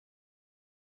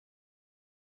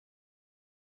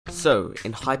So,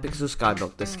 in Hypixel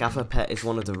Skyblock, the Scaffer pet is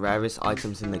one of the rarest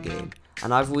items in the game,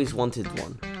 and I've always wanted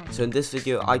one. So in this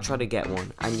video, I tried to get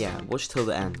one, and yeah, watch till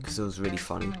the end, because it was really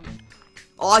funny.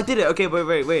 Oh, I did it! Okay,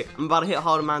 wait, I'm about to hit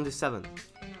Harder Man to 7.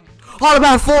 Harder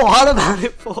Man 4! Harder Man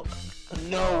 4!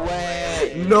 No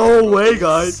way! No way,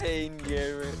 guys! Insane,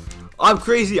 Garrett. I'm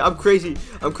crazy, I'm actually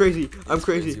crazy.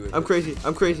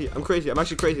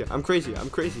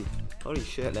 Holy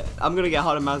shit, I'm gonna get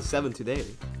Harder Man 7 today.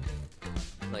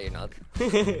 No, you're not.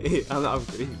 I'm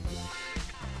crazy.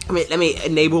 Let me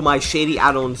enable my shady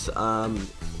add-ons.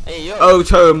 Hey, yo.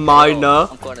 Auto miner.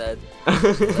 I'm gonna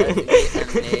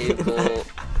enable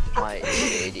my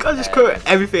shady Can't just quote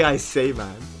everything I say,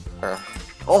 man.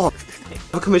 Oh,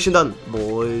 a commission done,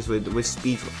 boys. With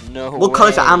speed. No. What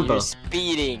color's the amber? You're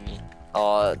speeding.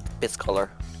 Piss color.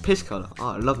 Piss color. Oh,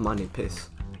 I love my name, piss.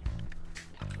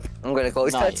 I'm gonna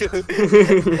close Nice. that too.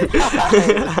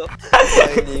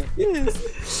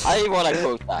 I wanna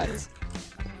quote that.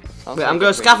 Wait, I'm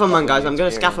going scaffer mine, guys. I'm going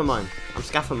scaffer mine. I'm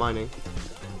scaffer mining.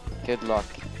 Good luck.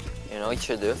 You know what you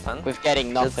should do, fun? With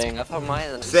getting nothing.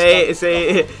 Say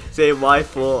Y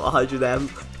for 100M.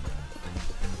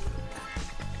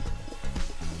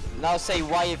 Now say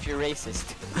why if you're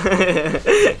racist.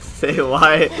 Say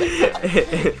Y.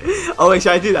 Oh wait,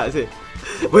 should I do that? Say.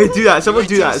 Wait, do that. Someone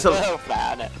do that.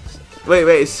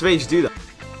 Wait, Swage, do that.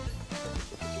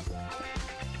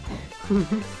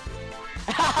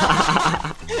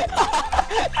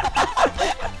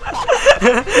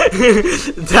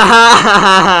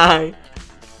 Dang!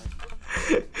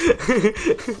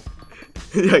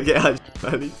 Yeah, get out,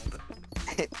 buddy.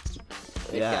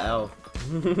 Yeah, L.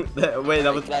 Wait,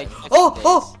 that was like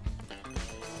oh!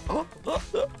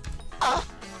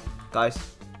 Guys,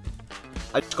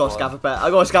 I just got a scaffer pet. I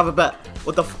got a scaffer pet.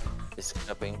 What the f?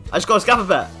 I just got a scaffer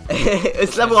pet.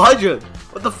 It's level 100.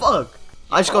 What the fuck?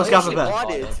 I just got a scaffer pet.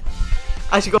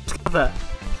 I actually got a scaffer pet.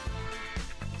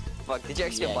 Fuck, did you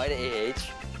actually buy the AH?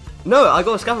 No, I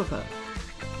got a scaffer pet.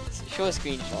 Show a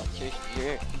screenshot.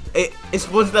 It's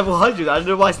level 100. I don't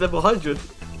know why it's level 100.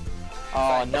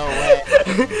 Oh, no way.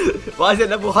 Why is it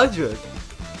level 100?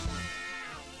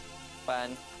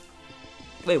 Fan.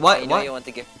 Wait, why? I know you want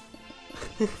to give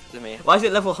to me. Why is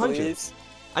it level 100? Please.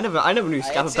 I never knew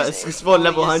scaffer pets spawn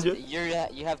level 100.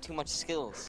 You have too much skills.